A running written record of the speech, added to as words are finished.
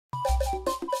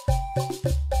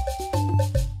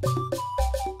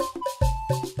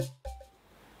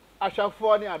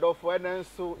Ashafo ni adofo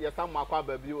enenso yesam makwa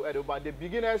babio edeba the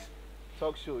beginners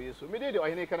talk show yeso me dey the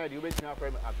ohene kana de obetimi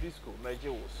afrem abisco meje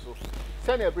wo so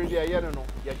se na ebrede ye no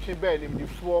ye twe ba nim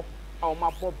difo a o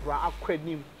mapo bra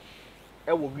akwanim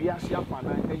e wo wiase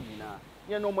afana anyina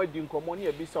ye no madi nkomo ne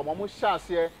ebisa o mo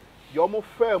hyase ye o mo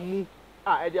fa mu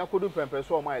a ede akodu pempe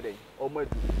so o ma eden o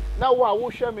madu na wo a wo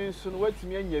hwe me nso no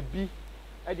watimi anya bi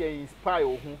e de inspire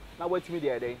wo hu na watimi de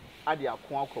eden ade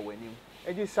akon akwanim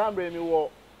eji sambre mi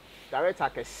wo director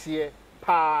kese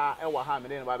pa e wa ha me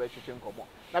ne ba be twetwe nkomo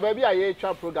na ba bi a ye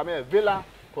twa program e Villa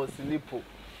Posilipo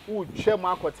u twem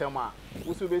akotem a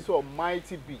wo so be so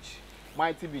mighty beach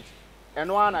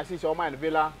eno ana si o man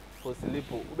Villa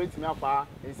Posilipo u betimi afa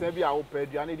ensa bi a wo pa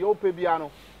aduane de wo pa bia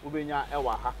no wo benya e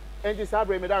wa ha enji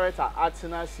sabre me director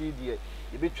atena CD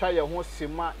ye be twa ye ho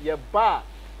sima ye ba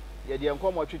ye de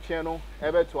nkomo twetwe no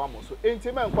e be to amo so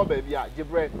enti me nko ba bi a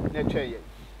gibre na twa ye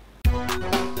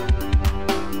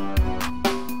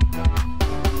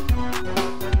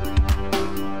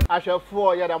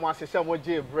Ashafo ya da mo asese mo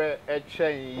gibre e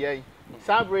twen ye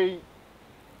sabre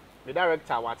me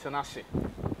director watena se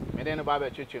me den ba be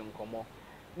twetwe nkomo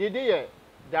ni de ye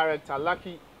director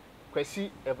Lucky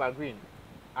Kwesi Evergreen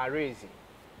Areze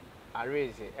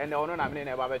and ono na me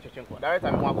na ba be twetwe nkomo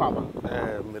director me mo akwa ba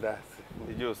me das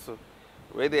me joso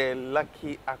we dey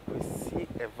Lucky Kwesi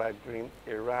Evergreen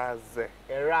Eraze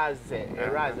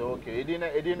okay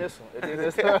edine so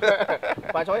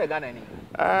pa cho ye Ghana ni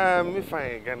me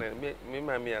fine Ghana me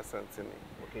mami asante ni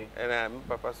okay and me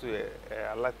papa so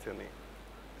alatini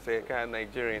say ka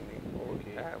Nigerian ni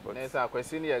okay but nesa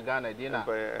Kwesi ni ye Ghana di na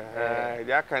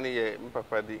di aka ni ye me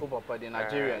papa di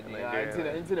Nigeria di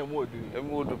inti na mu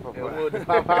odu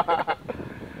papa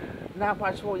na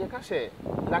pa cho ye ka say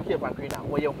Lucky Evergreen na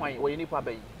wo ye hwan wo ye nipa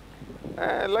ba yi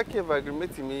Lucky Evergreen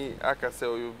metimi aka say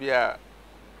oyo bia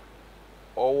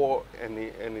owo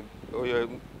any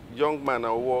young man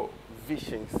or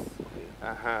visions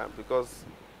because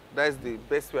that's the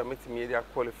best way I met me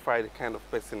qualify the kind of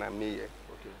person I'm here.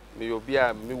 Okay. Me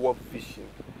obia me work vision.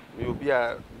 Me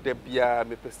obia de bia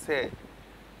me pese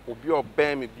obi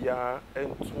oben me bia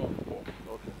entum.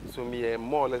 Okay. So me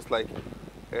more or less like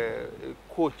a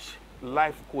coach,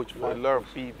 life coach for a lot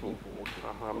of people.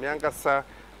 Okay. Me angasa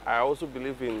I also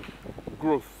believe in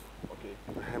growth.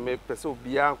 Okay. Me pese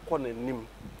obia kone nim.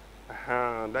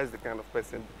 That's the kind of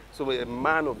person. So a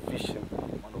man of vision. So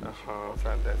that's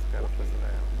the kind of person I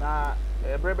am.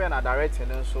 Now, Brebe na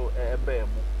directing so ebe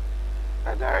mu.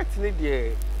 I directing it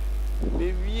there.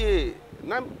 Maybe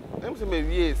I'm say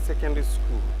maybe secondary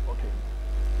school. Okay.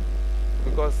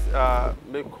 Because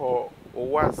me call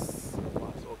was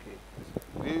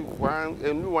okay.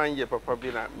 One year papa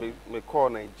be na me call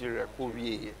Nigeria ko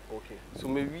wie. Okay. So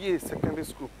maybe secondary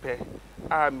school pair.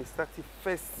 Me started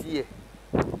first year.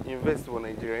 Invest in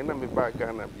Nigeria and me buy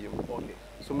Ghana biom. Okay.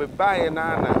 So me buy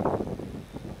na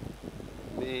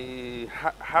me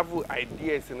have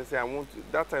ideas and say I want to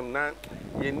that time na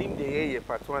ye nim the ye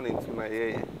part 1 and 2 na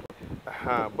ye.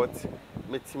 But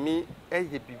me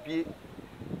bibi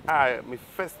my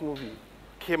first movie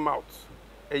came out.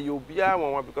 You be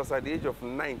one because at the age of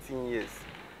 19 years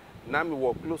now me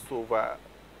work close to over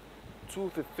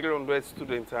 200 to 300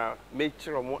 students make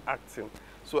sure more acting.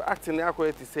 So acting I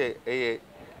could say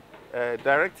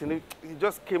directing it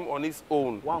just came on its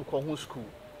own. One Kohun school.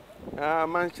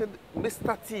 Man said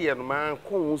Mr. T and man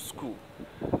Kohun school.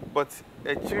 But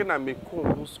a children make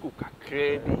Kohun school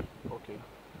credit. Okay.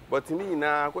 But me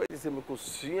now what is me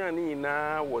because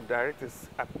now what directors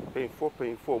are paying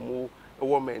for more a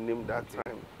woman named that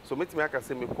time. So me I can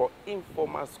say me call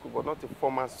informal school but not a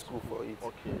formal school for it.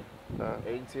 Okay.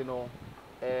 And you know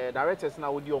directors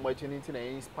now would do much anything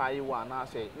inspire one now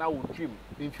say now would dream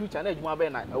in future na juma be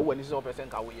na when is person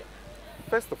ka we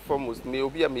first and foremost me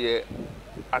obi am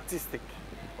artistic.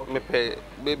 Okay.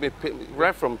 Me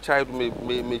right from childhood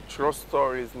me trust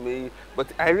stories me but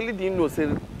I really didn't know say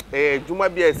juma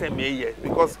be say me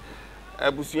because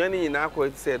abusuani na ko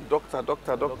said doctor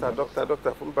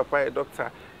from papa a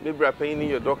doctor maybe paying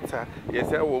your doctor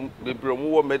yes I will be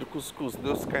promo medical schools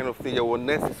those kind of things your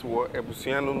nurses were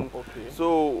abusuano. Okay.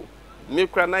 So me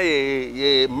krana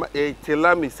ye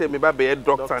tell me say me ba be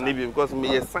doctor maybe because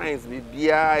me science be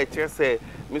bia say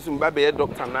me so ba be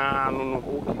doctor na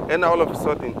no and all of a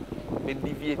sudden me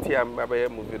deviate am ba be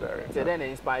movie director. So then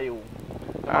inspire you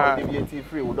deviate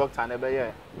free doctor na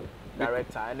be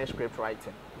director and script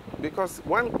writing. Because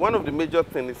one of the major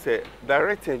things is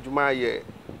directing Juma ye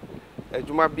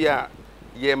Juma bia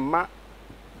ye ma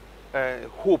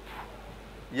hope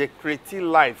ye create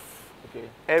life Okay.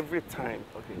 Every time.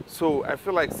 Okay. So I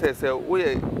feel like say we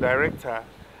a director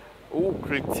who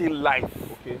create life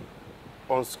Okay.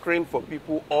 on screen for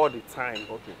people all the time.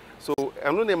 Okay. So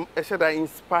I'm not actually that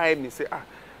inspired me say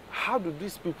how do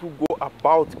these people go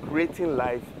about creating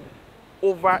life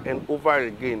over and over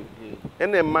again?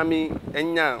 And then mommy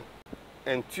enya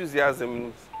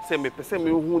enthusiasm say me person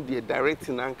me who the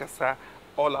directing ankasa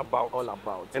all about. All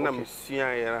about. And okay. I'm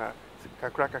seeing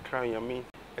kakra yami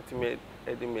etime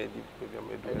edime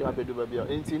Edi abedu ba bia.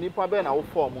 Enti nipa be na wo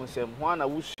form nsem. Ho na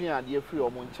wo sua ade free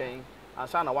omo nchen.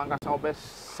 Ansa na wankasa wo be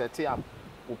set up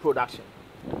wo production.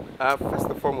 First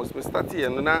and foremost, we started here.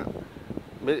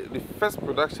 The first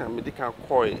production I can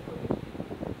call it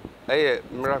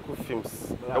Miracle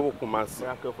Films.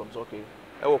 Miracle Films, okay.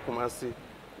 I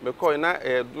call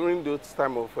it during those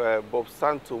time of Bob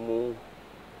Santo,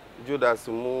 Judas,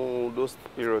 those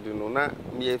period. You know, na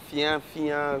me fia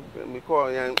me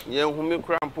call yan who me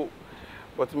crampo,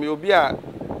 but me obia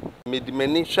me the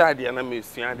many shady and me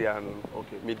sua dia no.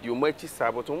 Okay. Me di umachi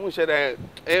sa but who share that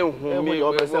who me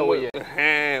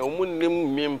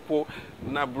nim mimpo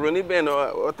na broni ben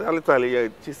or totally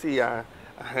chisi ya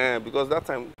because that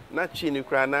time na chini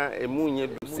kra na emunye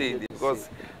do say because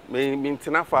me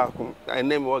ntina fa I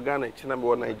name Ghana china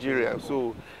me Nigeria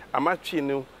so amachi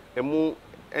no emu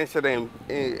ense dem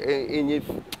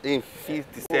in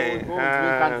 50 say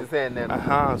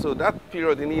so that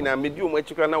period in na me di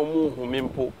umachi kra na hu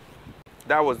mimpo.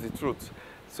 That was the truth.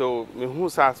 So me who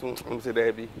says say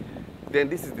there be. Then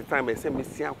this is the time I say me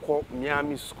see call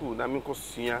Miami school na me ko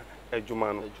sua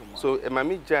adwuma no. So my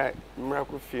major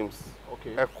Miracle Films.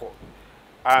 Okay. Echo.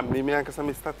 Me ankasa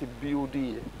me start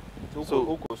building. So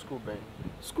school ben.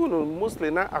 School no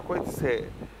mostly na according to say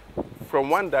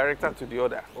from one director to the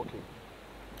other. Okay.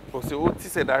 So say o ti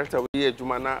say director we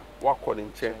adwuma na wa kọ ni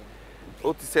nche.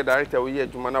 O ti say director we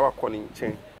adwuma na wa kọ ni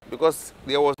nche. Because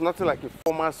there was nothing like a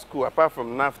formal school apart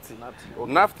from NAFTI.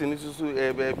 Okay. NAFTI is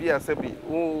be a sebi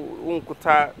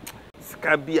unkuta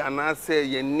skabi anase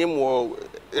ye name or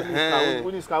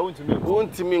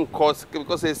won't course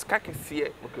because it's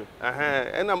kakisiye. Okay.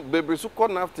 And I'm baby so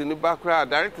called NAFTI in the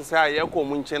background. Director say I ko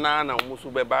munche na na musu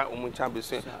beba muncha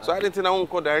beso. So I didn't know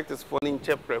unko directors for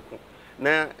ninche preku.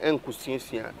 Na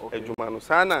enkusinsia adwuma no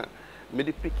sana me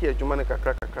di pick adwuma na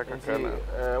kakra na.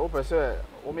 O pese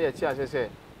o me ye chi ase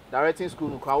directing school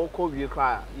no kwa wo wie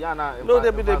kwa ya na no they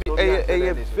be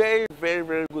very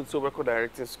very good so record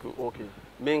directing school. Okay.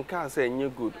 Me can say you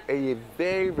good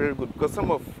very very good because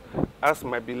some of us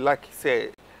might be lucky say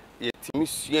ye timi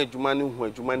sua adwuma ne hu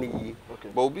adwuma ne yi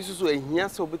but obi so ehia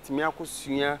say obetimi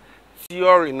akosua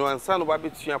theory no ansa no ba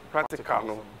betua practical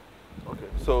no. Okay.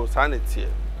 So sanity.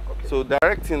 Okay. So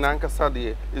directing ankasa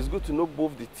there is good to know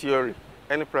both the theory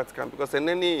and the practical because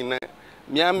in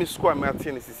Miami school I'm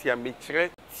attending this year me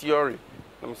theory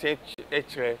I'm saying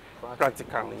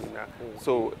practical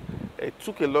so it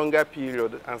took a longer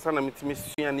period and sana me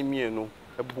sua ni me no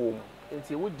e boom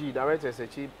nti wo di director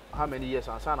say how many years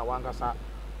and sana wankasa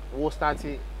wo start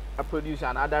a producer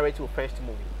and direct your first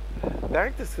movie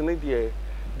directors in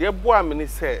there boy me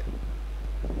say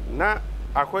na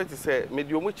according to say me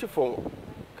di omuchi for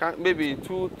maybe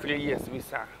 2-3 years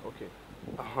visa. Okay.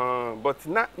 But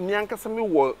na me ankasa me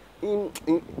wo in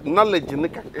knowledge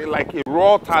like a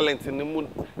raw talent in the moon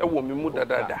e wo me mu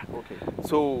dada. Okay.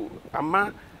 So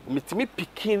ama me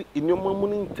picking in your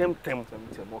money tem.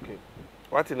 Okay.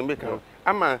 What in the make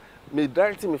ama me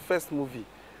directing my first movie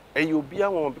and you be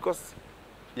one because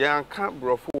ya can't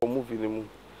bro for movie ni mu.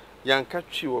 Ya can't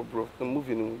chiwo bro the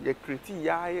movie ni mu. Ya create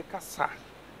ya kasa.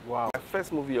 Wow. My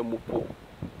first movie ya Mopo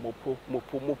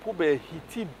be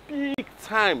hiti big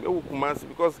time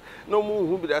because no more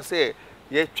who be that say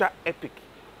ye twa epic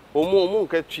omo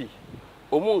nka twi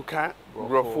omo nka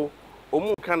brofo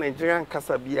omo nka Nigerian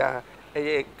kasa bia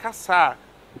e kasa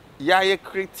ya ye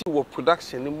creative wo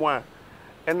production ni mu a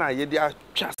e na ye dia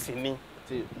twa sini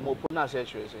ti mopo na share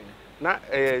na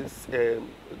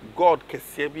God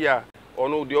kese bia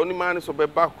ono the only man so be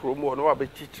back room ono wa be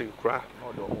chichi kra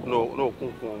no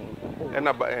kunkun and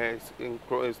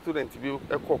student bi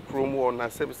ekọ krom or na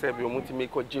sebi omuti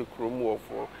make je krom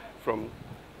from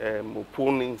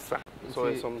Moponinsa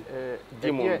so some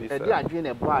demon this e dey adwen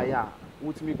e ba ya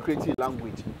ultimate creative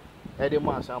language e dey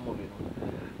man say movie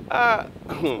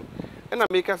no and I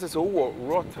make us say so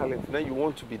raw talent now you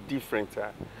want to be different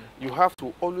you have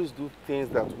to always do things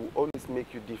that will always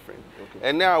make you different. Okay.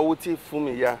 And now what if for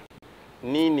me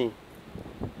Nini,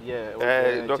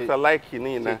 yeah, Dr. Like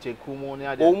Nina,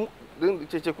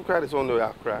 Cheche Kuka is on the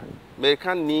Accra,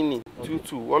 American Nini,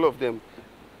 Tutu, all of them.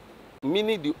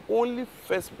 Mini, the only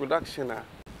first production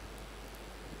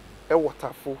a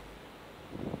waterfall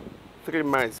 3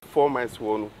 months, 4 months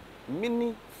one.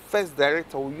 Mini first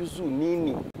director will use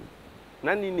Nini.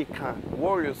 Nani can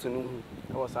Warriors in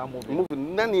was a movie. movie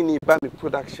Nani by me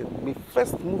production. My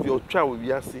first movie or trial with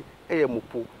Yasi,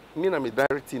 Mopo. Me na me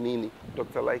directing Nini,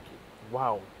 Dr. Likey.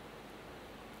 Wow.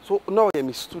 So now I am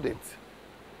a student.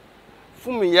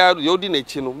 Fumiya, Yodi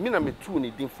Nechino, me na me two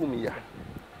ni din Fumiya.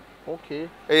 Okay.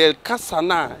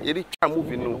 Kasana, yedi try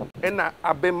movie no. Ena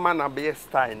abe man abe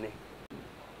style.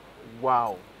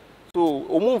 Wow. So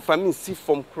omo family see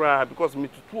from cry because me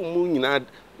tutu omo nyina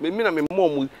me na me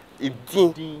mom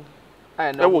edin.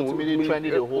 I know what me trendy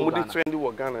the whole Ghana. Mo trendy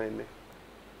wo Ghana ene.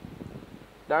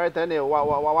 Director ne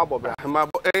wa bobra.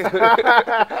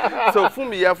 So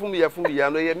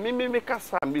Fumiya no ye me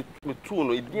kasa me tu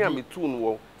no edin a me tu no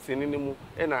wo senene mu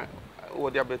ena wo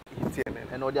dia be hit ene.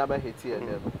 And wo dia be hit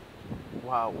ene.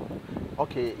 Wow.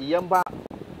 Okay, yamba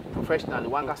professionally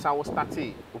one gasa will start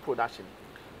a production.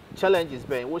 Challenges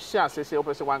been what share say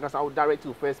person one gasa will direct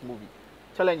to first movie.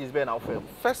 Challenges been our film.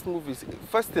 First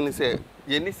thing is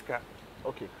Yeniska.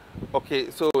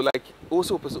 Okay, so like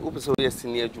also person yes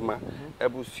senior juma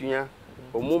ebusua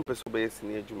omo person be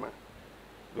senior juma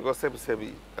because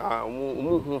sebi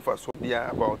hu fa so bia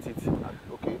about it.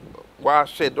 Okay. Wa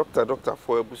share doctor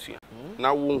for ebusua.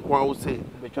 Na wo nko wo say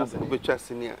betwa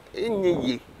senior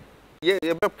enye ye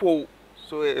be po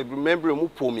so remember mu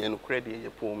po me no credit ye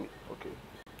po me. Okay.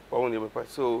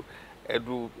 So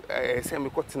edu say me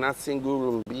kotena single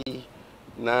room bi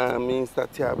na me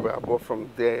start about from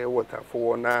there water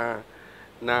for na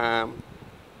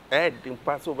the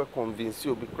pass over convince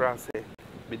you because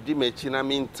me di mechi na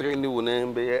me train you na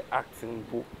be acting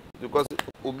because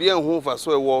obi en hu fa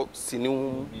so e wo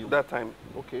sini that time.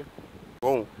 Okay.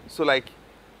 Oh, so like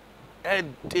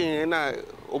na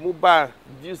omuba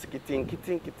views kitin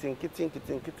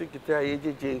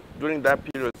during that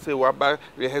period say we ba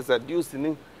rehearsal views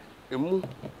ni emu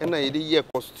na ye dey wear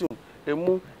costume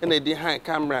emu na ye dey high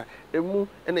camera emu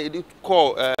na ye dey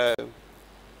call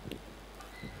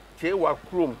chewa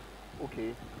chrome.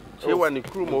 Okay. Chewa ni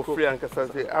chrome of free ankasa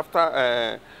say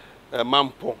after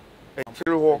mampo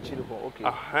echiri ho. Okay.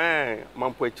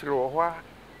 Mampo echiri ho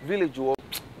village wo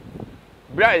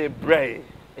brai.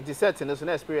 And you said no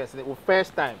experience it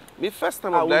first time. Me first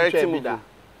time of directing movie.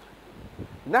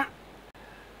 Na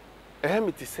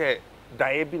me to say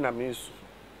daebi na me so.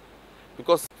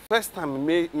 Because first time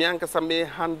me ankasa me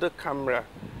handle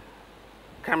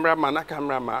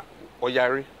cameraman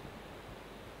oyare.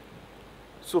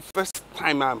 So first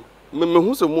time me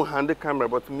hu so mo handle camera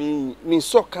but me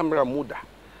saw camera muda.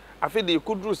 I feel they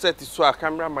could do set so a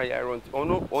camera my yare on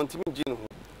me gin.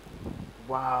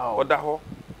 Wow. Oda ho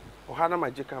ohana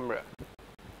magic camera.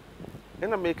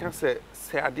 And I make say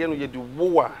ade no ye di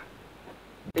wo a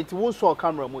it won't saw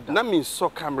camera muda. Na me saw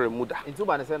camera muda. Into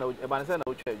ba na say na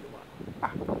uche adwuma.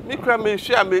 Me kra me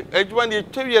hwe me adwuma na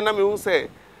etwe na me hu say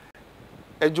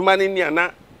adwuma ni nia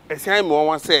na esian me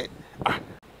won say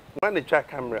when they try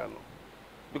camera no.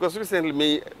 Because recently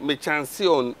me chance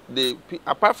on the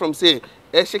apart from say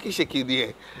shaky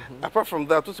there. Apart from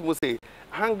that to say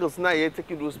angles na ye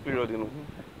take those period you know.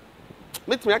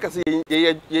 Make me I can say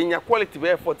your quality be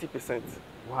 40%.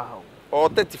 Wow. Or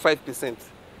 35%.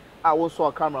 I was saw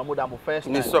a camera more than first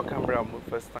time. Me saw camera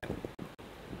first time.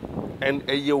 And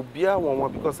you be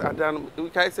one because I done we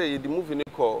can say the movie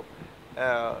called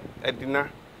Edina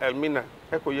Elmina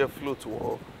Echo ye float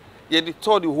war. You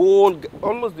told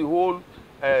almost the whole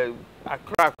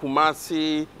Accra,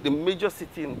 Kumasi, the major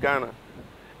city in Ghana.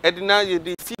 Edina you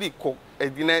the city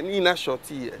Edina Nina short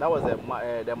here. That was the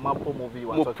Mopo movie.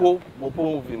 Mopo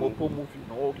movie.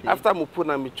 No, okay. After Mopo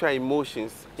na me try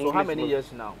Emotions. So English how many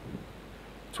years now?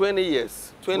 20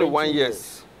 years. 21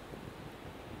 years.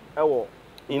 Ewo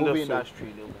in movie the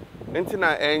industry.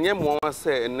 Entina enye mo wan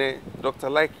say ene Dr.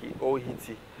 Likey or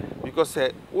hiti because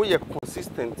we are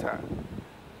consistent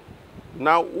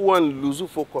now one lose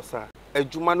focus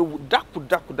adwuma no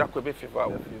daku be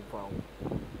favor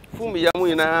fumi ya mu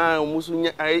ina musu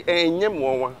enye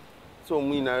mo wan so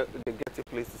mu ina they get a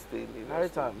place to stay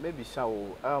later maybe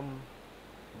shall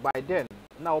by then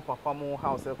now papa mo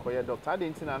house koye doctor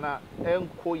didn't na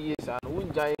enko years and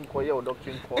wunja enko ye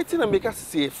doctor for etina make us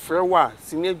say frewa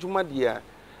senior adwuma dia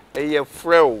eye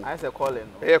frew I say calling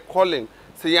calling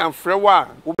say am frewa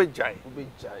wo be jai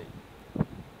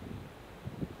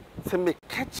say me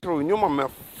catch you nyoma me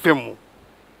film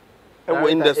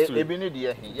e industry e bi ni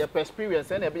de your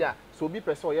experience and e be so be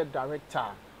person or director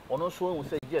ono so we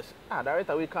say yes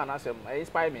director we can ask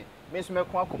inspire me so me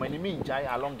come come me jai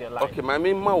along the line. Okay, my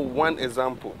main one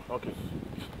example. Okay.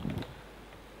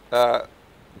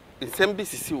 In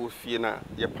SMBCC wo fie na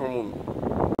ye pamum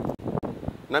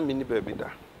na mini baby da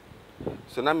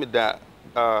So now me da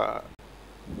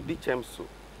DHM so.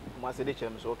 Must say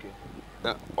DHM so okay.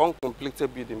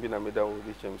 Uncompleted building be na me da wo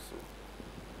DHM so.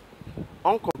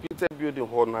 Uncompleted building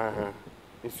ho na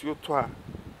nsuo to a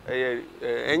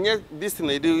enye this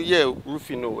na dey yeah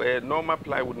roofing no normal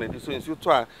plywood na dey so nsuo to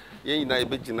a yen nyina e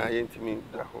be gina yen timi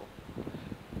da ho.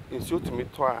 Nsuo timi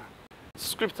to a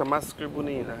script ama scribe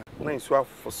ni na nsuo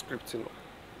for script no.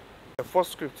 For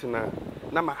script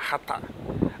na ma hata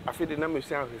afi de na me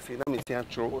say ahwese na me say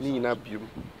atro ni nyina biom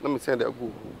na me say da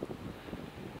go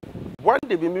one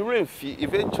day be me rain fee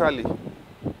eventually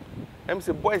I'm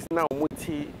say boys now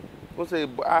moti we say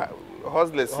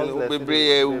hustlers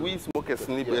be we smokers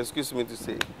ni excuse me to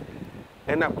say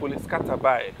and a police scatter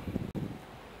by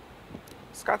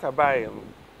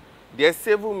there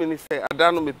several minutes say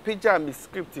adano me page me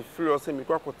script free or say me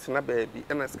kwakotena baby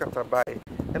and scatter by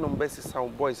and on basis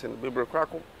sound boys and baby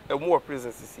crackle and more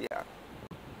presence here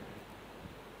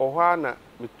ohana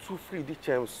me too free the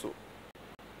chance so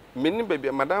many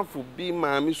baby madam for be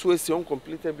ma so esi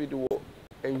uncompleted video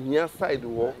and here side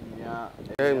wo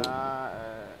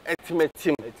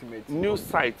estimating new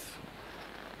site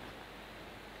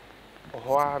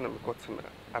ohana me kotena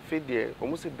afi there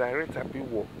almost director be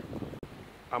wo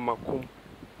amakum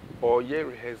or ye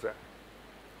rehearsal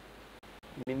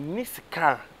me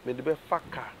nisika me de be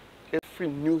faka every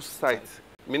new site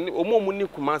me omo ni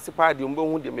kumase pa de ombo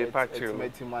hu de me pa kire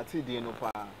estimating de no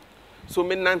pa so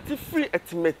me nanti free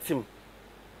estimating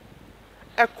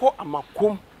eko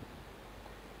amakum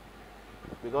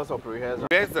because of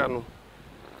rehearsal no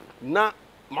na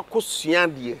makosua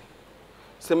de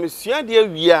se me sua de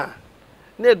awia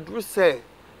na eduru se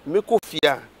me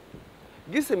kofia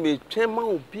gise me twema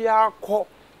obi akọ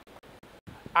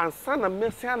ansa na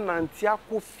mesi ananti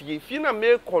akọ fie na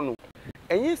me kọ no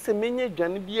enye se menye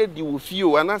dwane bi adi wo fie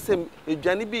o ana se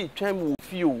dwane bi twem wo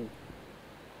fie o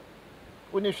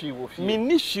oni hwi wo fie mi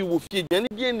ni hwi wo fie dwane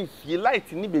bi ni fie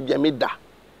light ni bebia me da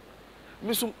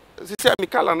mi so sisi mi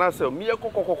kala na se mi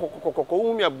kokokokokokoko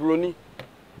hu mi abroni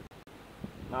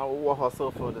na wo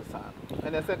hustle for the sun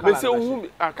and I say kala na hu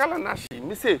akala na hwi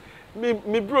mi se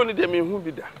mi broni de mi hu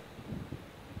bi da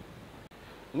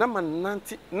na man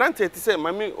 90 ti say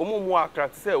mami omumu akra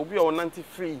ti say obi o 90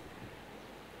 free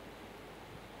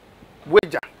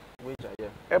wager yeah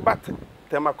about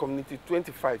tema community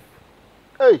 25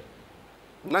 hey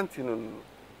 90 no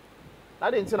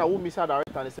na dey ntina wo misa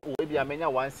director say o be amenya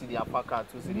 1 cd apaka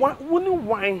 2 cd woni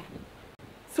wine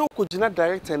say okojina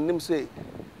director nim say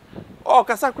o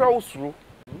kasa kra usuru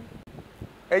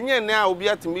enye ne a obi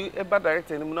atimi eba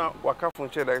director nim na waka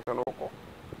funche director no ko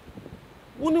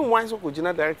woni wine so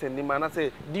okojina director nim na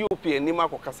say DOP nim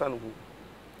akokasa no hu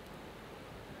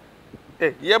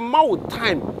ye ma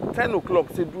time 10 o'clock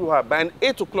say do her by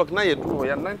 8 o'clock na ye do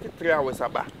her 93 hours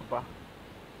aba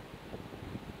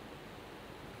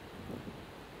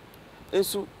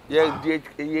enso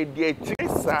ye die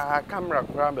tresa camera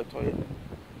kra beto ye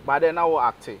but then now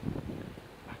acting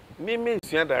me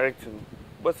sua directing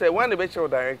but say when the be show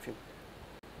directing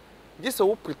just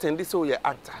so pretend this so ye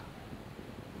actor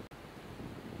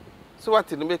so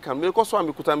what in make am because so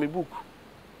am kuta me book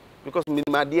because me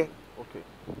ma there okay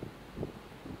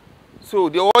so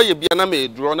the all ye bia na me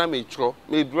draw na me draw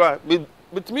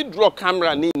me draw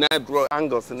camera ni na draw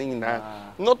angles ni na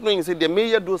not knowing say the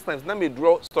may those times na me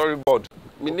draw storyboard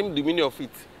me name the meaning of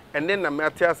it and then na me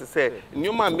tell say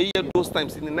new man may those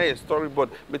times in na storyboard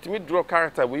but me draw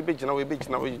character we be gina we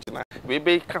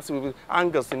be cast with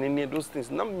angles in those things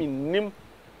na me name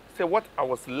say what I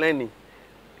was learning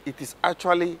it is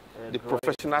actually the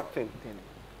professional thing.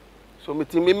 So me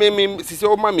sisi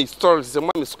o ma me stories se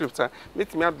ma me script me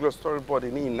draw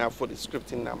storyboard ni na for the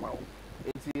scripting na ma o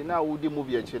enti na wo di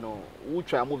movie eche no wo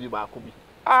twa movie ba ko bi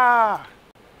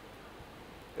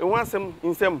e wansem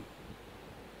insem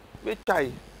me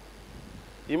try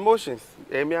emotions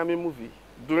me am movie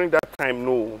during that time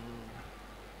no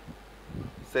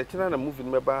searching na movie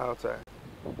me ba outside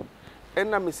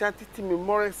and na me say titi me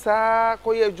more sa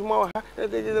ko ye adwuma wa ha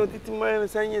titi me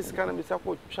say yes kana me say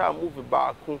ko twa movie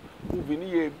ba ko movie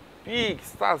ni ye big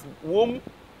stars wom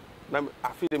na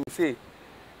afi dem say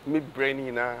me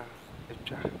brain na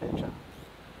etwa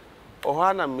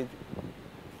ohana me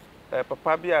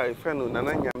papa bia e friend na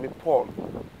nya me Paul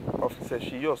officer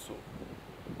Shiyoso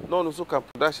no so ka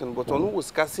production but onu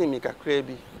was casting me kakra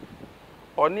bi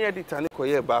oni editor ni ko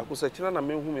ye ba ko search na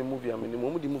me hu me movie am ni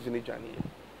mo di movie ni dwane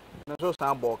na so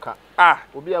stand boka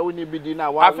obi a woni bi di na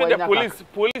wa nya the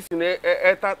police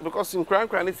na because in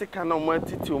kran ni sika na mo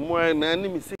titi mo na ni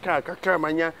mi sika kakra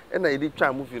manya e na yedi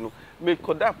twa movie no me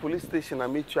ko da police station na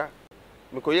me twa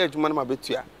me ko ye adwuma na ma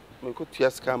betua me ko tua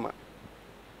sika ma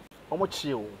omo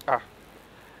chie o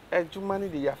Ejumani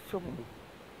de ya film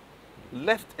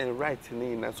left and right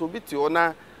ni so biti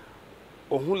ona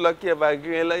ohun lucky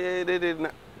evergreen la na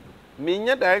me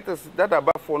nya directors that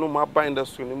about for no ma ba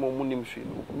industry ni mo nim hwe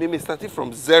no me started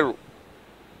from zero.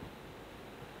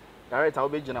 Director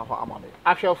obejina ho amame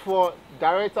ahwefo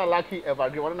director lucky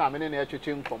evergreen wona na me na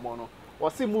echeche nkomo no wo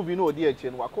see movie no odi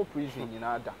eche no wako prison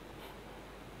nyina da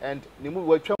and ni movie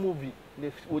watwa movie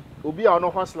obi a no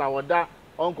hustler woda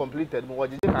uncompleted mo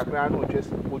wajije kakra no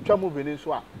otwa movie ni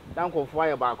so a dan konfo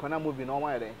aye ba akona movie no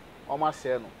ma yede o ma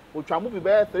share no otwa movie be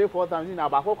 3-4 times na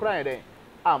ba kokra yede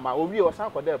ama obi o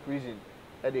san koda prison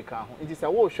e dey kan ho nti se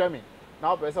wo hwe me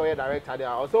na o person we director there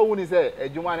also wuni se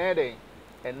adwuma na yede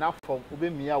enough from obi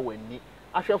mia wani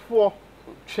ahwefo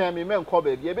twen me menko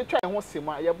ba bia be twen ho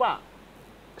sima ye ba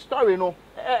story no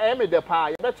me de pa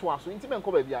ye beto aso nti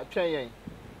menko ba bia twen yen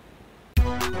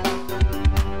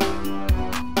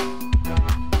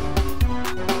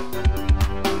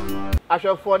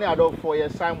ahwefo ne adofo ye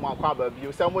sign mo akwa ba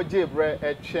bio se mo jebre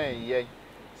twen yen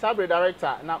sabre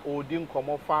director na odi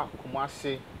nkomo fa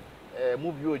kumase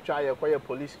movie o twa ye koye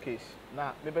police case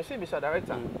na me be say be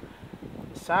director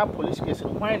sa police case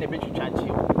why na be twitwa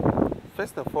chi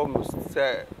First and foremost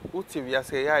say uti we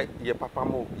say ye papa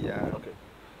mo bia okay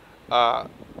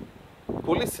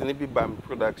police ni bi bam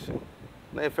production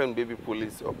na FM baby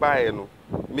police obaye no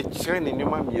me kire ni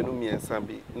nyuma mienu miensa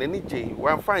bi na ni je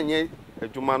wan fa nye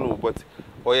adwuma no but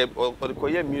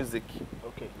oye music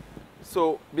okay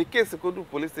so because ko do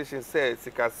police station say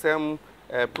sikasem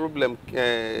problem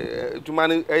adwuma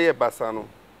no eye basa no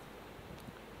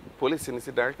police ni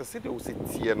si director see the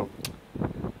tie no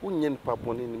unyen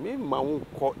paponi ni me ma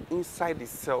wonko inside the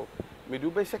cell me do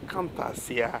be she counter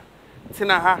sia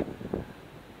tina ha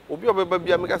obi obeba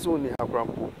bia me ka se oni ha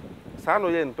krampo sa no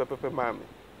ye npepepe ma me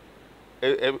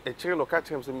chire no ka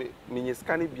chem se me nye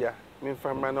scan bia me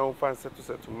famra na on fan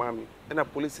setu ma me na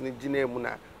police ni gina mu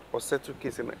na o settle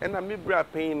case na na me bra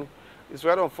pain is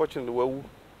rather unfortunate we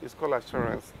it's called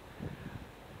assurance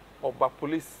oba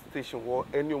police station wo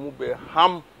eni omu be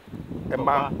ham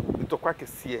ema itokwa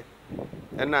kese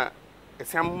na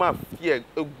esiamma fie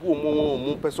egu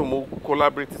omu person mo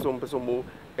collaborate so person mo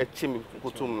echimi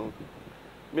kutum no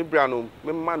me bra no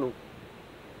me ma no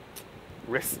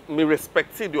me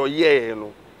respected your year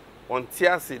no on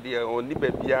tiasi there on ni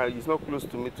bia is not close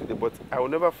to me today but I will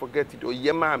never forget it o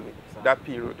ye ma me that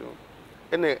period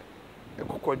ene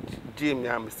ekoko dream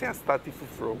ya me say start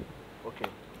from okay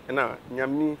na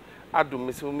nyami adum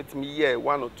me so metimi year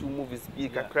 1 or 2 movies bi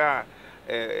kakra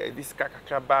this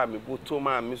kakra ba me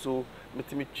botoma me so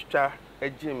metimi twitwa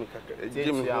agim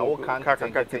agim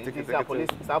kakra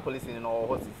police in no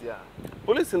hosis ya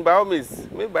police in by all means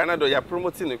me by na do ya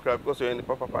promoting the crowd because you any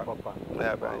papa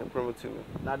yeah by promoting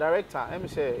na director em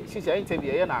say she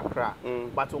interview ye na akra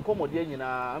but nkomodi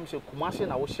nyina em say kumase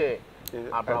na wo share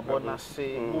abrabo na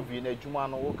say movie na adwuma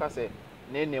no wo ka say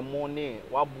ne mo ne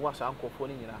waboa sankofo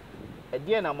ni nyina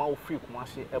e na ma wo free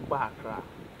kumase e ba akra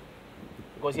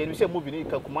because you say movie ni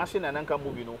ka kumase na nanka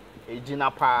movie no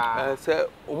ejina pa say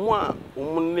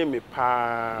omu ne me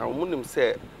pa omu nim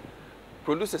say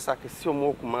producers akesi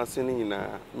omu kumase ni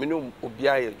nyina me no obi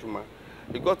aye adwuma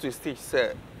we got to a stage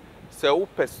say wo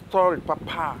per story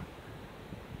papa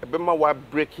e be ma wa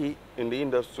break in the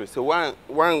industry so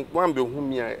one be hu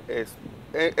me is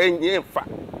enye fa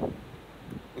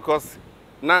because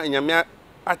na nyame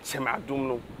achem adum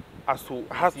no aso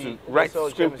has to write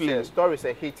screenplay stories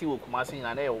a hiti wo kumasi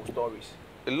na na your stories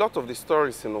a lot of the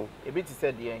stories you know a bit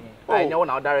said the enye I know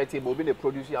now director but be the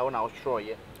producer I want to show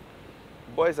you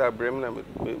boys are brave na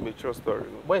mature story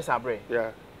no boys are brave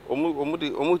yeah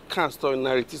omu can story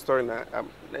narrative story na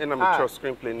mature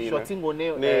screenplay ni na shooting go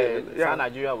ne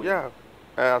Nigeria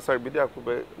yeah sorry Bidi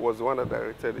Akube was the one that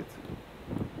directed it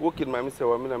working my me say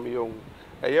wa me na me young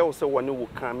I also want to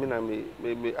work me na me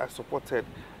I supported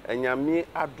nyame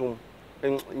adom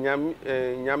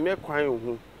nyame kwan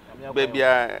hu baby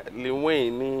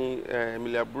Liwayne ni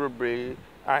Emilia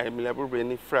Brobre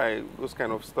ni Fry those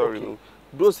kind of story okay.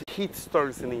 Those hit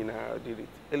stories in I did it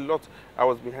a lot. I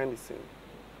was behind the scene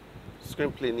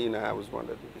screenplay in I was one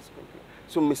that did the screenplay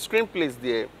so my screenplays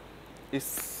there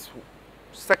is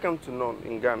second to none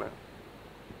in Ghana.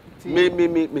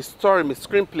 Me story, my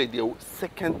screenplay there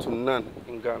second to none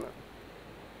in Ghana.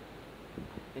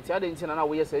 It's other internal now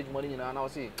we say money in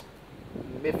and see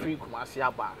me free Kumasi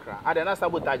Abakra. I don't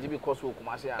sabotage because we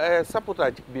Kumasi.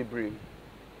 Sabotage be brave.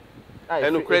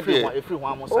 And no credit every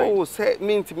one more side. Oh, say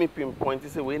mean to me pinpoint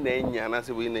say we na enya na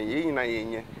say we na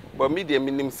yenye. But me dey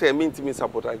mean say mean to me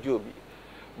sabotage obi.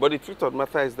 But the truth of the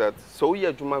matter is that so we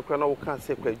adwuma kra na we can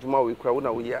say kra adwuma we kra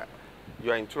na we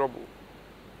you are in trouble.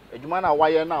 adwuma na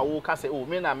wayɛ na wo ka sɛ oh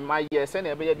me na my year send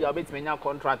e be bia obetime nya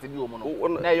contract bi wo mu no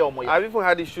na ye omo I've even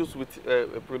had issues with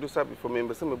a producer before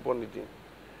me say me born again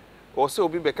or say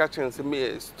obi be catch and say me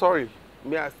a story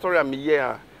am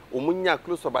here omunya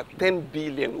close to about 10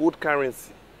 billion old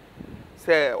currency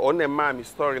say on a man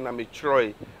story na me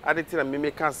troy aditi na me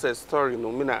make say story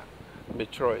no me na me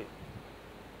troy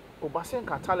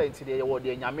obasenka talent dey ye wo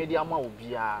dey nyame dey ama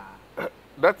obia.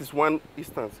 That is one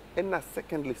instance. And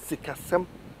secondly, sikasem.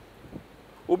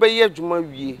 Obeye adwuma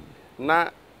wie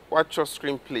na watch your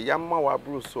screenplay. Yamma wa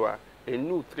bruso a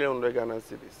new 300 Ghana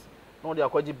cedis. No dey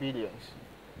akwaji billions.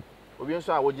 Obi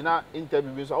nso a wogina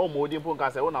interview bi nso o mo odi mpo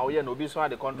nka se wo na wo ye na obi nso a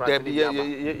the contract ni yama.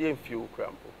 Ye mfio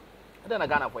krampo. Ade na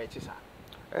Ghana for echi sa.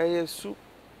 Yesu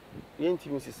ye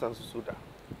ntimi sisanso so da.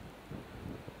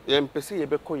 Ye mpese ye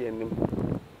beko ye nim.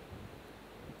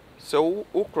 So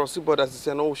who cross the borders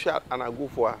say no shot and I go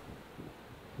for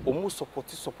omu support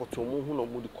omu hu no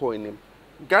mu di call him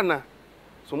Ghana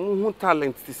so mu hu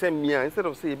talent to say me instead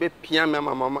of say you be pia me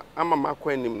ama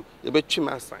call him you be twi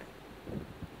me assign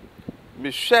me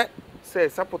share say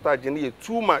sabotage ni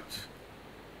too much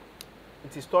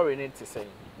it is story need to say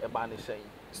e ba ni say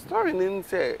story need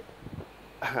say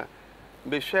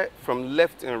me share from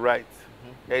left and right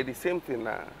the same thing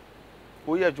na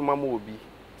wo ye adwuma mo obi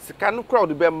sika no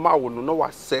crowd be ma wo no wa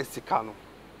se sika no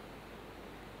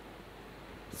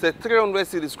se 300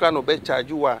 cedis crowd no be charge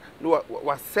you no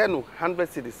wa se no 100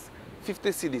 cedis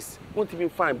 50 cedis won't even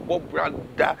find bob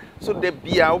brother so the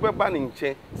bia wo be ba ni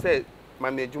nche say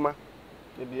ma me adwuma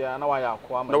the bia na wa ya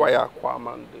akwa ma na wa ya akwa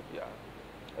ma de bia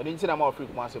eni nti na ma ofri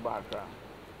kuma se ba akra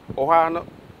o ha no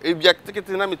e bia ticket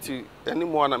na me ti any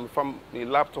more na me fam me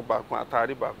laptop ba ko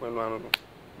atari ba ko no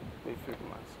me free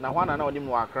kuma na hwana na odim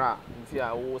wakra nti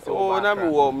a wo se wo na me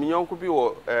wo minyonko bi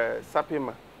wo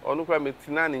sapema onu kwa me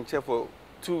tina ni nche for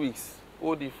 2 weeks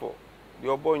OD4 the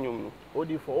obonyum no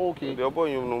OD4 okay the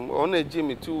obonyum no on e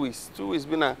me 2 weeks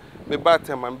bi na me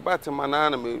batema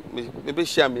na me be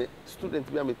share me student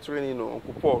bi am training no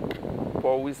Uncle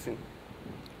Paul Wilson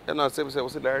and I say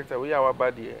director we our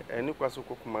body eni kwaso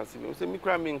kokumasi me say me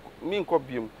kra me nko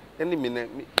biom eni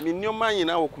me nyoma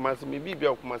nyina wokumasi me bibia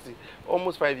wokumasi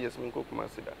almost 5 years me nko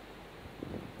kumasi da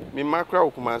me makra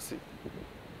wokumasi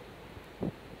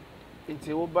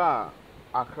inti wo ba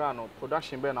Accra no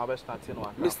production be na we starting no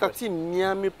Accra me starting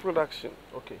Miami production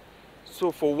okay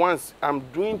so for once I'm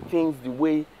doing things the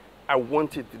way I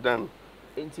want it done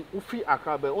inti ufi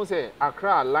Accra be on say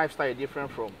Accra lifestyle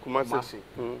different from Kumasi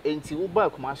inti wo ba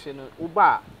Kumasi no wo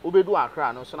ba obedu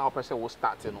Accra no so na wo pese wo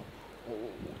start no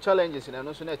challenges in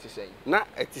no so na ti say na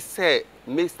it say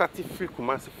me start free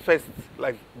Kumasi first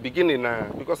like beginning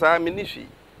because I am initially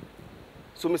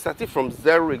so me started from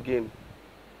zero again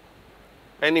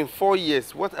and in 4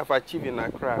 years what I've achieved in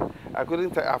Accra I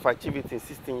couldn't have achieved it in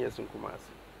 16 years in Kumasi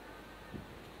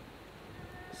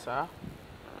sir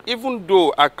even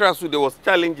though Accra so there was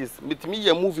challenges with me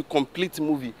a movie complete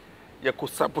movie you could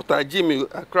sabotage me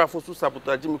Accra for so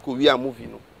sabotage me ko we a movie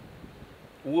no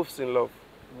Wolves in Love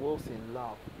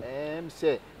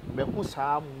say me who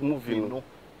sa movie no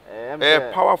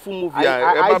a powerful movie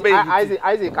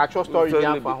Isaac catch your story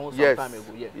there for some time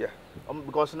ago yeah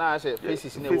because now I say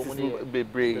faces in a woman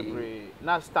bebre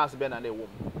now stars ben and a woman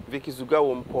Vicky Zuga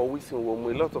won Paul Wilson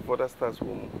won a lot of other stars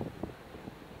won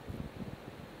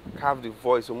have the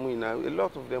voice of me now a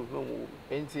lot of them no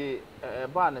enti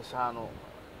ban sa no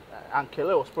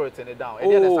ankele o spirit in down e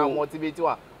dey na motivate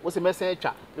wa wo se message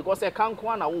twa because e kan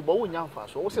ko na wo ba wo nya mfa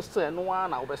so wo se se no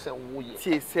na wo be se wo ye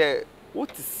tie se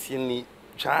what sini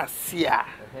twa sia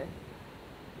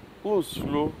wo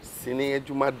slow sini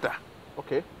adwuma da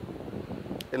okay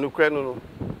enu kra no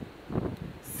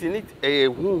sini a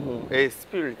huhum a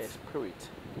spirit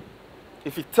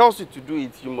if it tells you to do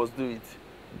it you must do it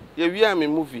ye wi am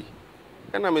movie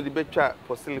and am the betwa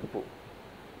posilipo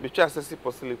betwa sesi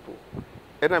posilipo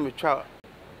and am twa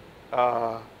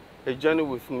a journey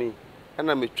with me and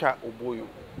am twa oboyo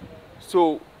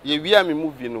so ye wi am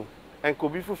movie no and ko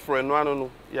bi fufuro no ano no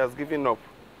he has given up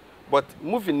but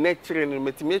movie nature no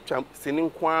metime twa sini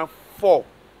kwa 4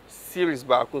 series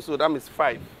back so that means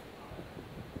 5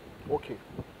 okay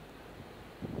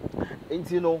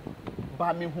and you know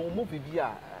ba me home movie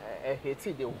bia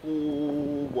hit the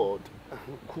whole world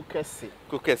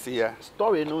Kukesi yeah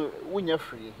story no wunya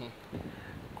free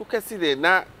Kukesi de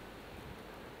na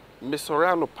me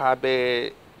sorano pa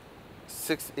be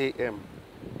 6 a.m.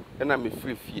 and I'm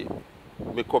free fie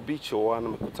me ko beach o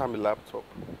and me kuta me laptop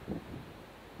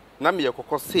na me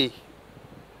yekoko say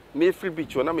me free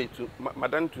beach o na me to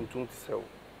madan tuntum tsew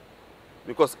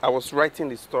because I was writing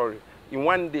the story in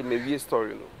one day me wie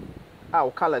story no Ah,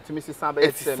 color to Mrs. Samba.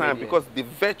 It's Sam because the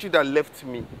virtue that left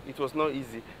me, it was not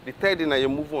easy. The third day, I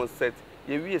move on set.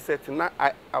 You set now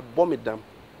I bomb it down.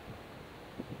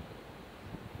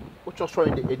 Which was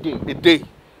showing a day. A day,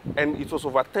 and it was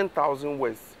over 10,000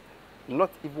 words. Not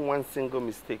even one single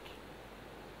mistake.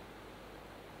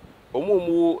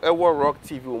 Omo ever Rock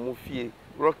TV omo fie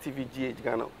Rock TV GH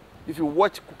Ghana. If you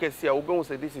watch Kukesi, I will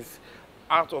say this is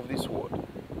out of this world.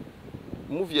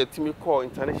 Movie a team called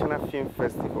International Film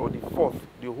Festival, the fourth,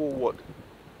 the whole world.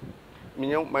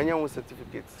 My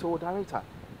certificate. So, director,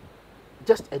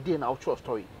 just a day now, short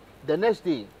story. The next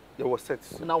day, there was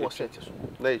sets. Now was set. Who's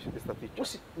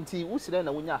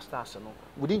then when you start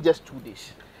within just 2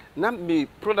 days? Now, me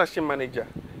production manager.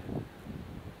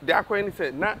 The acquaintance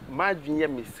said, "Na my junior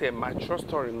me say my true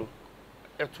story no."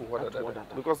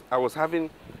 Because I was having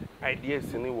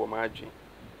ideas in it my dream.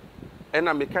 And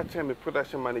I make catch my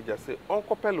production manager say,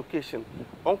 "Uncle per location,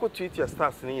 Uncle tweet your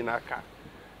stars in aka.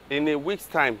 In a week's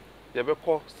time, you be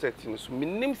call setting. So my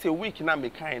name say week na me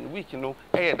kind week, you know,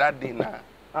 that day na."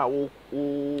 Ah,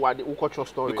 what your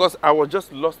story? Because I was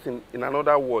just lost in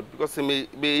another world. Because me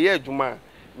here Juma,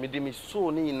 me de me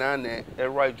so ni na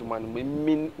right Juma,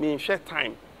 me share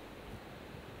time.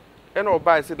 And all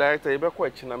by say director, you be call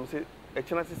China. Me say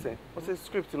China say, "What's the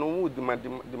script? No mood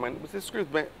demand. Me say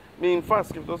script, me in fast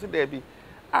script. Also there be,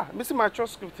 me say my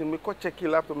trust script. Me call check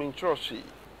your laptop in trust.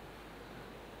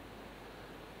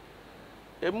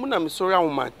 Muna me sorry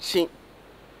I'm matching.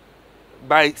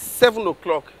 By 7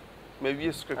 o'clock, maybe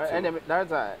a script. And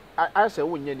director, I say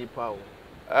we need power.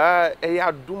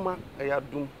 Eyadum.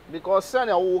 Because son,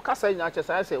 I cast in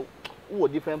I say, "Oh,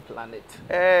 different planet."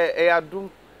 Eyadum.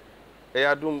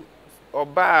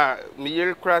 Oba me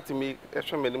yere cry to me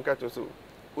ehwe me dem catch so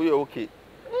we are okay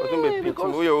but me pity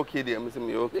we are okay there me say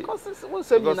me okay because it's one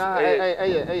seminar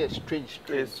strange.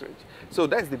 So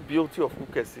that's the beauty of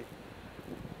Kukesi.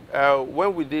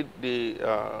 When we did the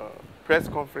press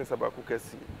conference about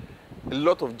Kukesi, a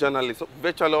lot of journalists,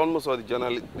 virtually almost all the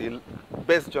journalists, the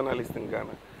best journalists in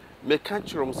Ghana, me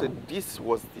catch them said this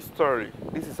was the story,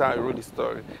 this is how I wrote the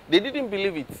story. They didn't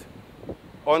believe it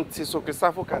until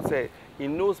Sokrisafo can say he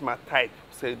knows my type,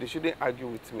 so they shouldn't argue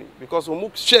with me. Because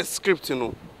Omuk share script, you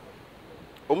know.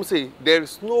 Omuk say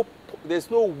there's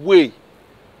no way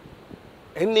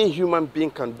any human being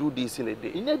can do this in a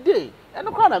day. In a day. And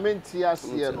no kind of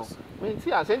mentias here, no.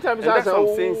 Mentias. Anytime I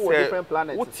say, different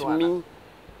planets. What mean?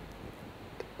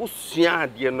 Usua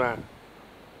de no.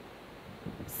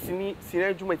 Sini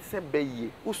adwuma ti se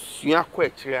beye. Usua kwa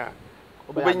akire a.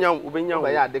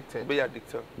 Obenya addicted.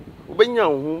 Obenya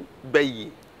hu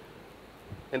beye.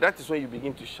 And that is when you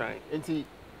begin to shine. Enti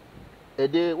a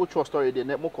day which was story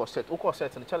the more set. Who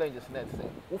set and challenges next.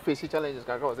 Who face challenges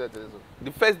can go set.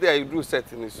 The first day I do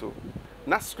setting is so.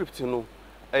 Not script, you know,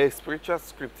 a spiritual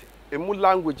script. A more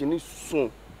language in it soon.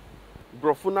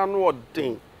 Brofuna no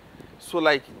ordain. So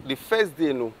like the first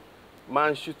day, no,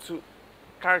 man shoot two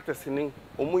characters in it,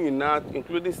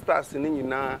 including stars in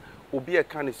it, will be a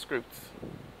kind of script.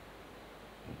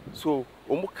 So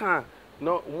omuka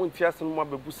no muntia so mo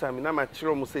bebusa mi na ma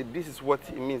kire mo say this is what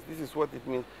it means, this is what it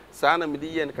means. Sana me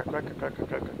dey and kakra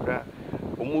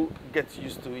omu get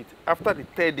used to it. After the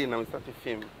third day na we start to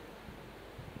film.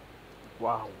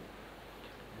 Wow,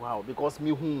 because me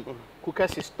who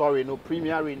Kukesi story no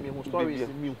premiere me who story is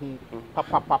me who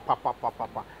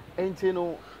papa and you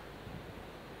know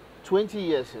 20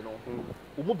 years you know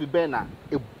omu be bena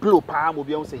a blow pa mo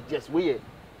be on say yes we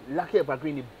Lucky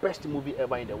Evergreen the best movie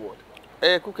ever in the world.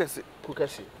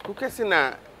 Kukesi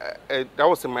na that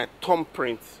was my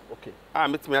thumbprint. Okay.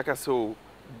 Meet me aka so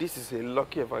this is a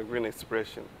Lucky Evergreen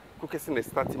expression. Kukesi na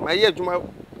starting. My year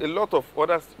a lot of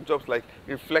other jobs like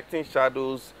Reflecting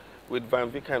Shadows with Van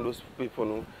Vick and those people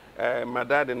no. My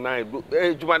dad and I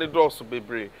Juma the also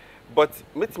be. But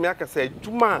meet me aka say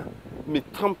Juma me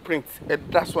thumbprint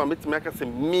that's why meet me aka say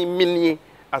me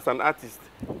as an artist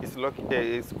is Lucky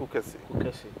is Kukesi.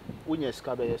 Unya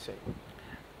ska be say.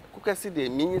 Kukesi de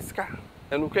miniska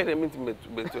and we create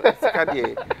a ska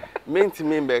de menti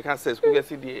member can say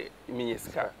Kukesi de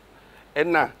miniska.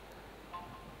 And now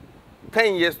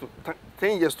 10 years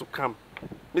to come,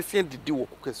 me see the do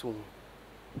Kukesi.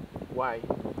 Why?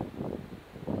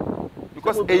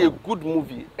 Because a good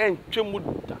movie and chemu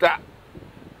da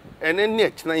and then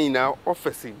next na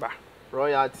office ba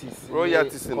royalties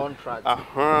contract.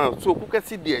 So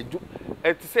Kukesi de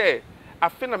it say I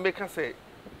feel America say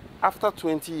after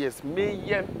 20 years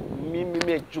me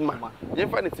juma you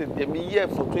find say me year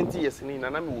for 20 years in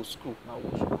na me was school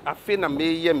I feel na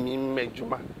me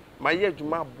juma my year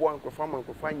juma bo ankofa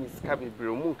mankofa nyi ska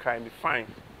bebre mu kan be fine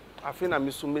I feel na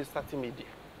me so me starting media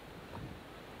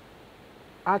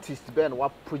artist Ben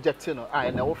what projecting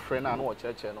and our friend and watch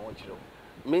church and watch you.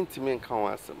 Mean to me can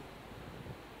awesome.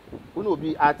 We will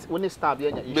be at when it start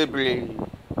being a Baby.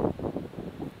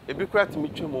 A big crack to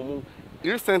meet you, Momo.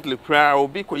 Recently, prayer will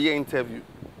be a interview.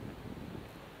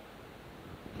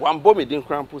 One bomb didn't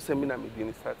cramp seminar me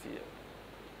didn't start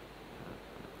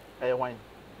here. wine.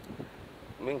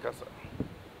 Minkasa.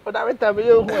 But director be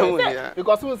you Yeah.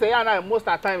 because we say and most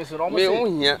of the times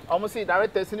Me almost say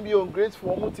directors need be ungrateful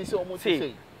almost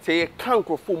say say a can't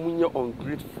perform when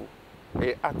ungrateful.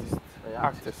 A artist.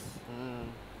 Actors.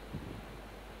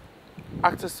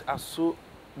 Actors are so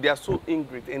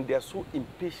ingrate and they are so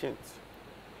impatient.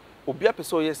 Obi a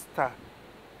person is star,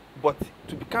 but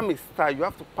to become a star you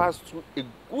have to pass through a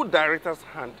good director's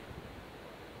hand.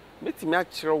 Make me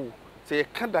actually say a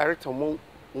can director when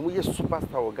we are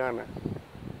superstar of Ghana.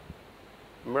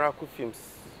 Miracle films,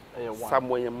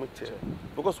 somewhere in Mutte.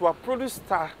 Because we are produce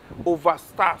star over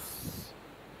stars.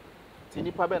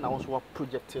 Tinipa Ben also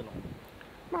projecting.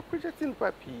 My projecting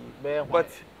papi, but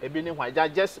a been why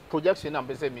just projection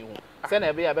and say me. Send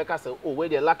a beer because oh where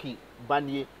the lucky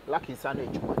bandy lucky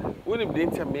sandwich. When if they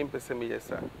tell me person yes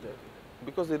sir.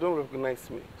 Because they don't recognize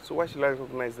me. So why should I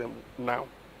recognize them now?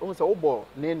 Almost all ball,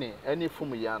 nene, any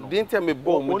from Yano. Didn't tell me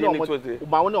ball, we didn't know it.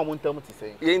 But one on to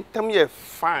say. You tell me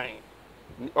fine.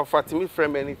 Offer to me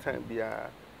frame anytime, be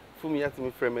for me to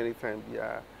me frame anytime, be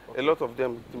a lot of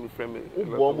them to me frame.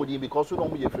 Because you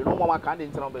don't be afraid. No one can't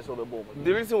interrupt the bomb.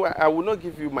 The reason why I will not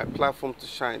give you my platform to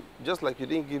shine, just like you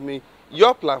didn't give me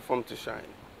your platform to shine.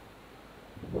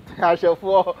 I shall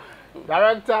for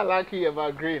director Lucky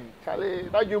Evergreen. Charlie,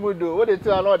 that you would do. What they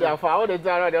tell all their fire, what they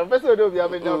tell all their first will be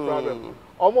having no problem.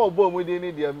 Almost bomb within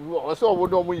India, also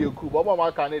would not you could.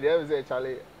 But can say,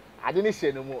 Charlie, I didn't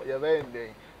say no more. You're very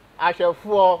day. I shall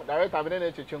for director of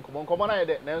the chunk. Come on, I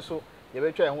did. So you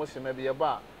better try and watch maybe a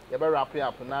bar. You better wrap it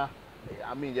up now.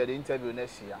 I mean, you're the interview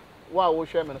next year. Why will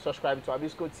share and subscribe to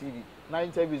Abisco TV? Now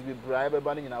interviews with Brian,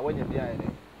 everybody, and I when you're behind it.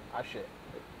 I share.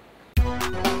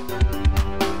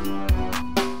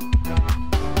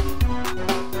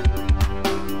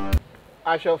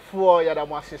 I shall for ya da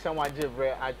mo asese mo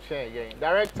agevre a chen yen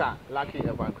director Lucky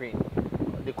Evergreen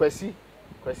the kwesi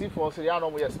for so ya no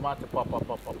mo ye smart papa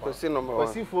Kwesi number 1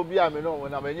 kwesi for bia me no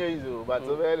na menye easy but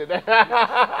so very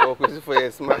oh kwesi for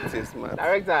ye smart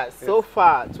director so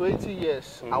far 20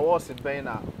 years awards in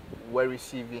Bena were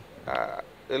receiving a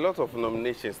lot of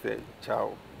nominations there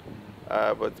chow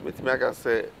but I can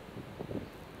say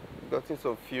gotten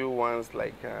some few ones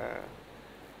like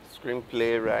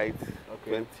screenplay, right?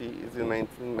 Okay.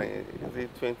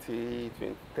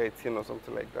 2013 or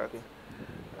something like that.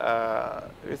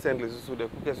 Recently,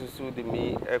 the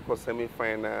me echo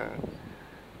semi-final.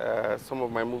 Some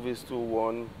of my movies too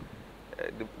won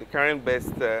the current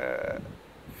best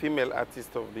female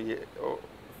artist of the year, or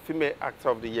female actor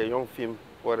of the year, young film,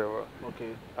 whatever.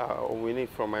 Okay. Winning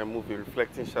from my movie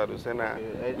Reflecting Shadows, and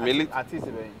artist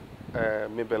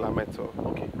Mabel Ameto.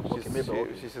 Okay.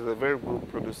 She's a very good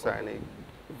producer and a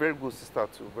very good sister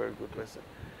too, very good person.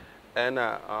 And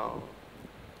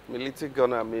Military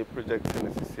Gunner me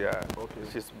projecting this year. Okay.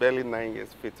 She's barely 9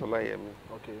 years, Fetola Yemi.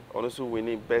 Okay. Also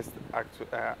winning best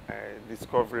actor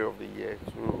discovery of the year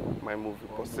through my movie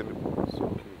Possible. So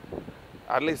Okay.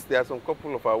 at least there are some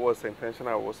couple of awards,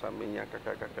 intentional awards, I mean,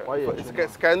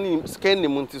 scanning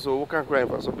Munti, so we can cry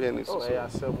for so many. Oh, yeah,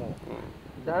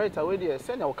 director, where they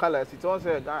send your colors, it was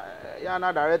yeah,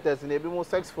 not directors, and they be more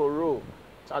sex for role.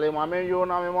 Charlie, my man, you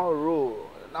know, I'm a role.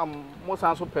 Now, most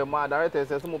answer per my directors,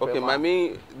 there's more. Okay, my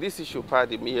main, this issue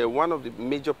party, me, one of the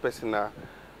major person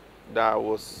that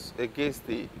was against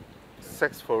the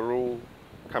sex for role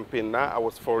campaign. Now I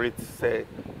was for it, say,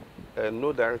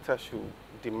 no director should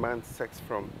demand sex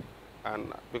from,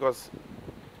 and because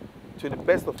to the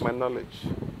best of my knowledge,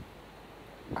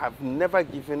 I've never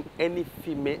given any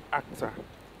female actor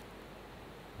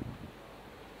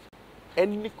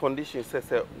any condition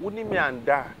says uni me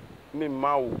anda me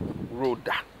mau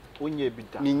roda Unye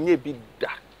bida. Ninye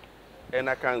bida. And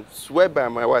I can swear by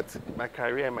my what? My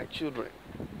career and my children.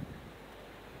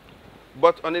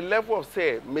 But on the level of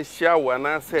say me share one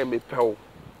and say me pew,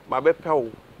 my be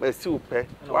pew, me still pay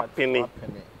what penny.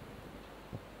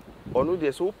 Onu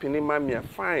de so penny mammy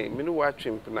fine, me no watch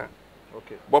him na.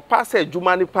 Okay. But pass a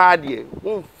jumani party,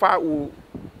 fa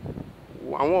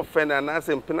I won't friend and ask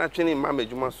him penetrating my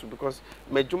mejumasu because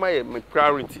mejuma is my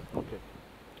priority. Okay.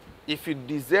 If you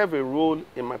deserve a role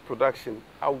in my production,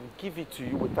 I will give it to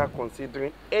you without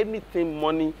considering anything,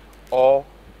 money or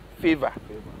favor.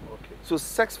 Okay. So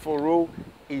sex for role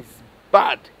is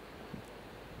bad.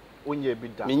 Unye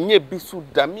bida.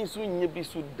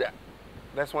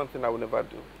 That's one thing I will never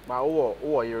do. Ma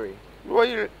owo yere.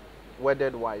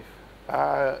 Wedded wife.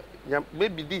 Yeah,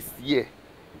 maybe this year.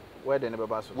 Wedding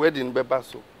bebaso. Wedding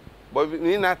bebaso. But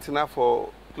we not enough for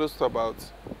close to about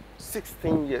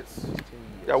 16 years. 16 years.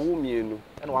 Yeah, woman.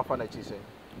 And what fun she say?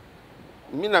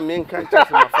 Me na me can't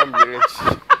just my family rich.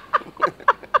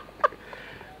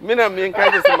 Me na me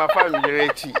can't just my family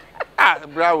rich. Ah,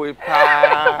 bravo, pa.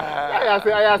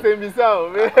 I say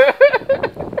myself.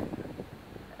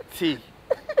 See,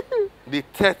 the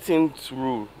 13th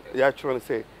rule, they actually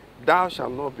say, thou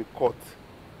shalt not be caught.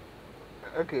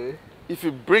 Okay. If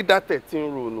you break that 13th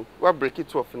rule, no, what break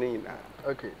it off in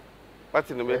Okay. What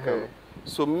in America?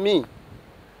 So me,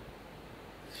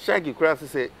 Shaggy Crass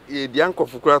say, the uncle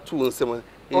for crowd two and seven.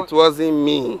 It wasn't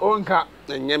me. Onka.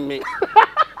 And me.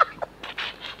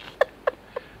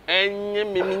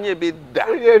 And you be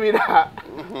that.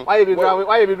 Why you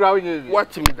be drawing?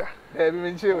 Watch me that.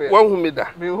 One who made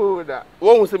that? Me who that?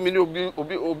 One who said me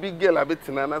obi girl a bit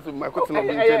na so my question of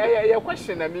your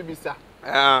question na maybe sir.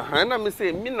 And I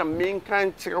say me na me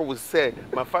kan kire wo say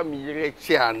my family reach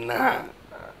na.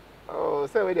 Oh,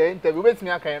 say we the interview wait me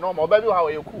akan no ma oba bi how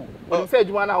you cool. You say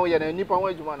adwuma na wo ye na nipa wo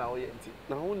adwuma na wo ye nti.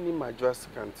 Na wo ni madras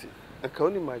kanti. Na ka wo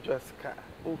ni madras ka.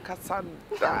 O kasa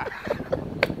da.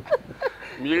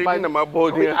 Miri na my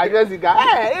body. I just ga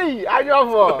hey,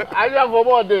 ajofo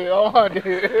more day.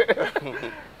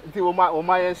 Nti wo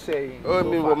ma say. Oh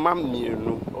me wo mam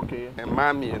mienu. Okay. And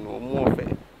mam mienu mo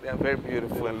fe. They are very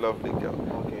beautiful and lovely girl.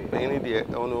 Okay. They only there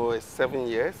only 7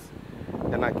 years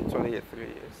and I can only 3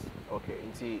 years. Okay.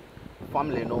 Nti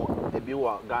family no ebi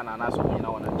wa Ghana na so nyina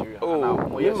wa Nigeria. Oh,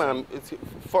 me man,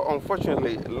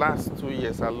 unfortunately last 2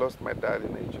 years I lost my dad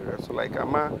in Nigeria. So like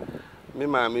me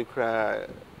man me cry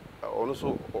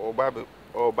also oba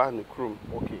no krum.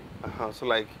 Okay. So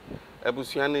like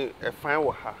ebusuani e fine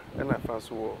wa ha and I found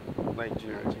so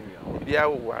Nigeria. Bia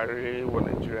worry wo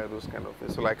Nigeria, those kind of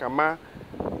things. So like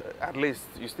at least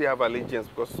you still have allegiance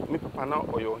because me papa now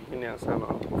or your Indian son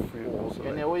are free. So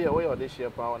and we are this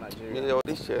year power Nigeria. Me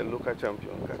this year local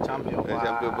champion.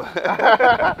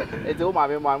 It's all my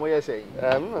man we are saying.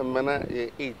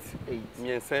 Man 8.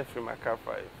 Me and send from my car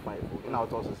 5. And I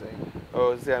was also saying.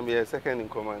 Oh, see I'm a second in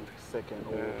command. Second.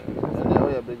 And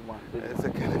we are big one.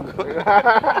 Second in command.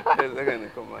 Second in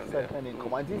command. Second in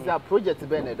command. This is a project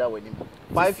Ben that with him.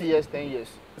 5 years, 10 years.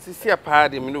 See a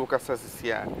party me no kasa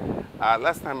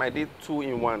last time I did 2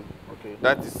 in 1. Okay.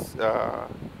 That is a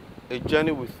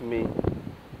journey with me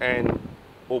and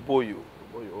Oboyo.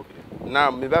 Okay.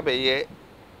 Now me ba be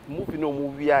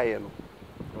movie aye no.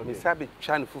 Me sabe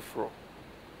twa ne fufuro.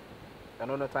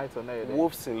 Another title na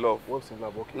Wolves in Love. Wolves in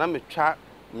Love. Okay. Na me twa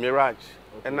Mirage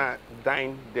and na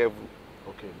Dying Devil.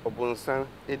 Okay. Obonsan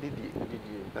edidi.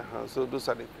 So those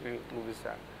are the 3 movies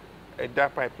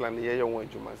that pipeline here one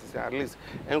Juma. At least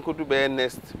and could do by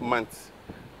next month.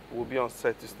 We'll be on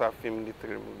set to start filming the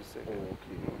 3 movies. Oh,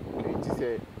 okay. Okay.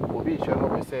 Say we'll be sure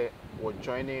we say we're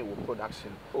joining with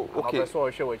production. Oh, okay.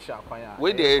 So sure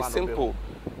we there simple.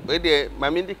 We there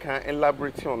Mamindi can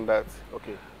elaborate on that.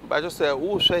 Okay. But I just say,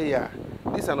 oh, share here.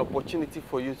 This is an opportunity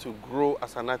for you to grow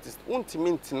as an artist.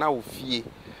 Untimate now fear.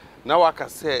 Now I can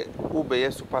say, who be a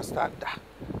superstar da.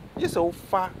 Yes, so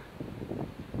far.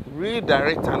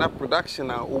 Redirect and production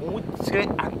na omu chere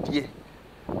adie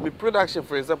me production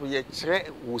for example ye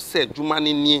chere wo say adwuma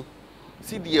ne nie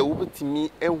si de wo betimi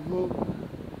ehu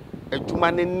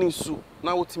adwuma ne nisu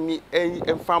na wotimi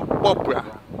enfam bobra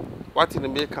what in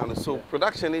America so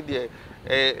production ne de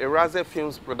Eraser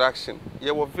Films production ye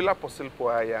wo Villa Posilpo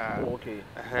aya okay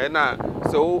na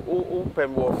so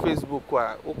open wo Facebook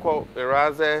a wo call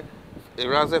Eraser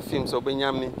Films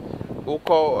obenyam wo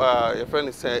call your friend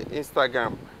is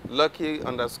Instagram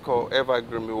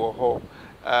Lucky_Evergreen wo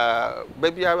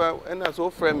baby and as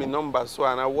friend me number so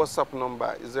and our WhatsApp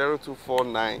number is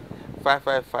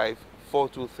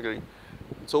 0249-555-423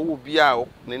 so we be out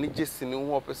na ni just ni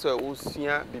ho person o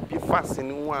sua bibi fast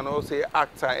ni ho and also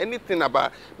actor anything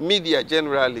about media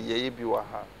generally ye bi wa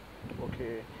ha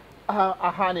okay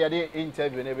aha na dey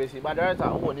interview na be see but director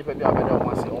who ni pe bi abeda o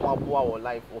ma say o ma boa wo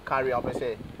life o carry out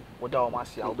say woda o ma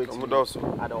see a obeti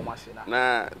ada o ma see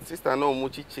na sister no mu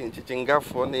chichinga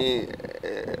for ni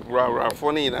ra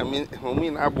for ni na me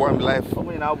na abo am life o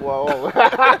me na abo o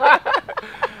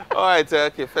all right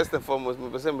okay first and foremost me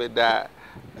person be that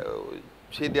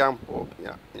Chediampo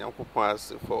Yankopon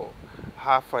for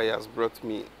how far has brought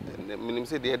me and me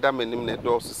say the other men na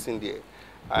do so sin there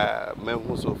men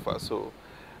who so far so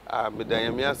me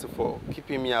da for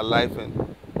keeping me alive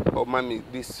and or mommy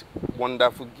this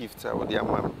wonderful gift I would dear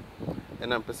mom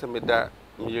and I'm person me that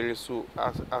me so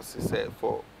as he said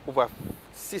for over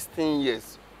 16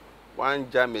 years one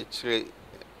jam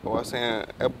was saying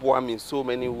a boy in so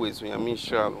many ways when I mean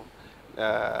sure.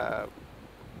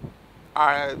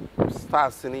 I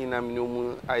start seeing I'm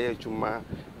new Ayajuma,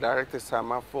 director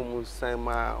Sama Fomu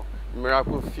Sama,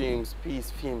 Miracle Films,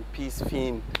 Peace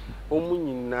Film,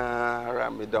 Omunina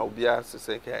Rameda Obia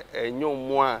Seke, and no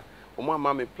more. Oma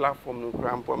mama platform no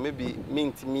cramp maybe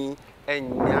meant me any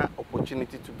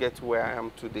opportunity to get where I am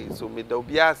today. So me da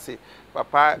obia say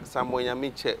papa Samuel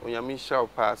Yamiche Onyamisha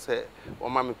pass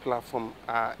oma me platform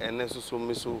and so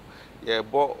me so yeah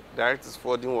bo directors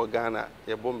for din Ghana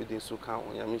yeah bo me din so kan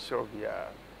Onyamisha obia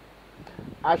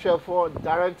Asher for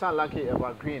director Lucky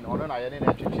Evergreen or no any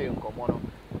network in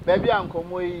common. Baby and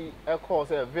Komoy a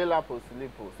course a villa for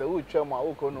sleepo. So we chama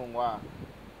Okonwa.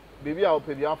 Bibi a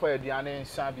opebi afọ aduane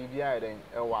nsa bibi a den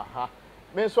ewa ha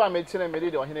me so a metine me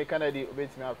de ohene Canada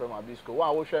obetimi afrem abisco wa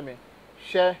wo hwe me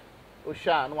share o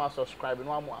share no subscribe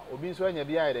no amu obi nso anya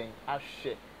bi a den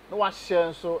ahye no wa share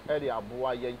nso e de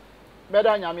aboa yen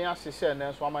meda nyame asese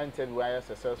na nso ama interview aye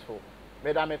successful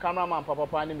meda me cameraman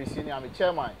papa ni me senior me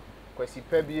chairman kwasi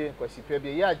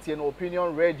pebie ya tie no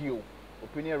opinion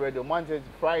radio Monday to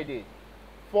Friday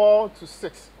 4 to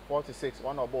 6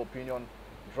 one of opinion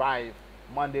drive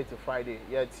Monday to Friday,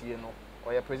 yeah, you know,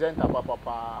 or your presenter,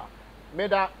 papa.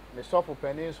 Meda, me sofu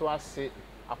peninsula say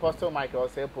Apostle Michael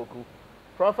Sepoku,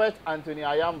 Prophet Anthony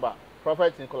Ayamba,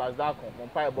 Prophet Nicholas Dako,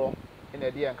 Mumpai Bomb in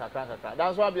a dear and Kakranka.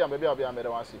 That's why I'm baby, I'll be a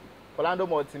medawasi. Polando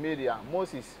Multimedia,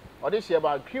 Moses, or this year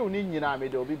about Q Nina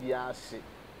made the Bibiasi.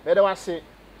 Medawasi,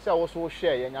 say also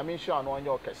share, and I mean, sure, on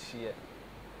your cashier.